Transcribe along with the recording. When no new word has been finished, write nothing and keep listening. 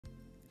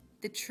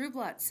The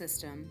TrueBlot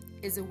system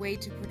is a way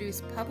to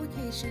produce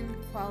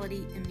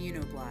publication-quality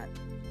immunoblot.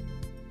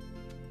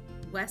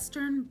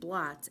 Western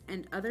blots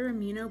and other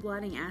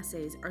immunoblotting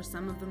assays are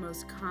some of the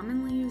most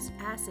commonly used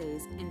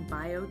assays in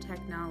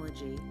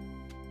biotechnology.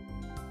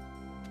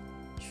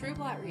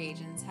 TrueBlot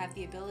reagents have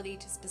the ability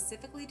to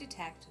specifically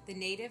detect the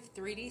native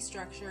 3D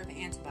structure of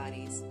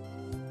antibodies.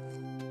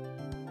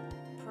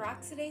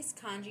 Peroxidase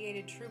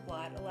conjugated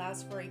TrueBlot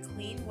allows for a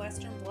clean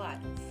Western blot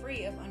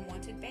free of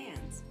unwanted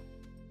bands.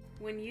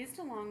 When used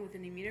along with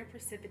an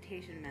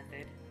immunoprecipitation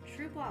method,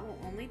 TrueBlot will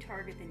only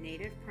target the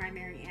native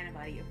primary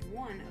antibody of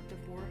one of the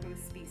 4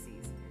 host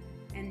species,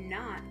 and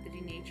not the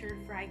denatured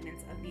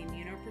fragments of the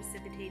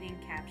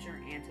immunoprecipitating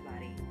capture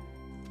antibody.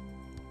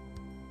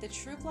 The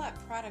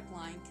TrueBlot product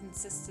line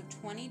consists of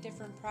 20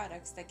 different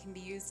products that can be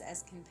used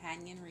as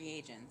companion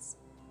reagents.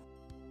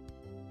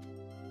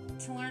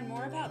 To learn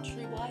more about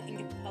TrueBlot and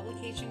get the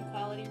publication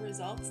quality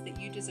results that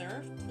you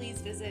deserve, please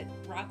visit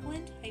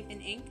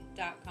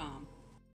rockland-inc.com.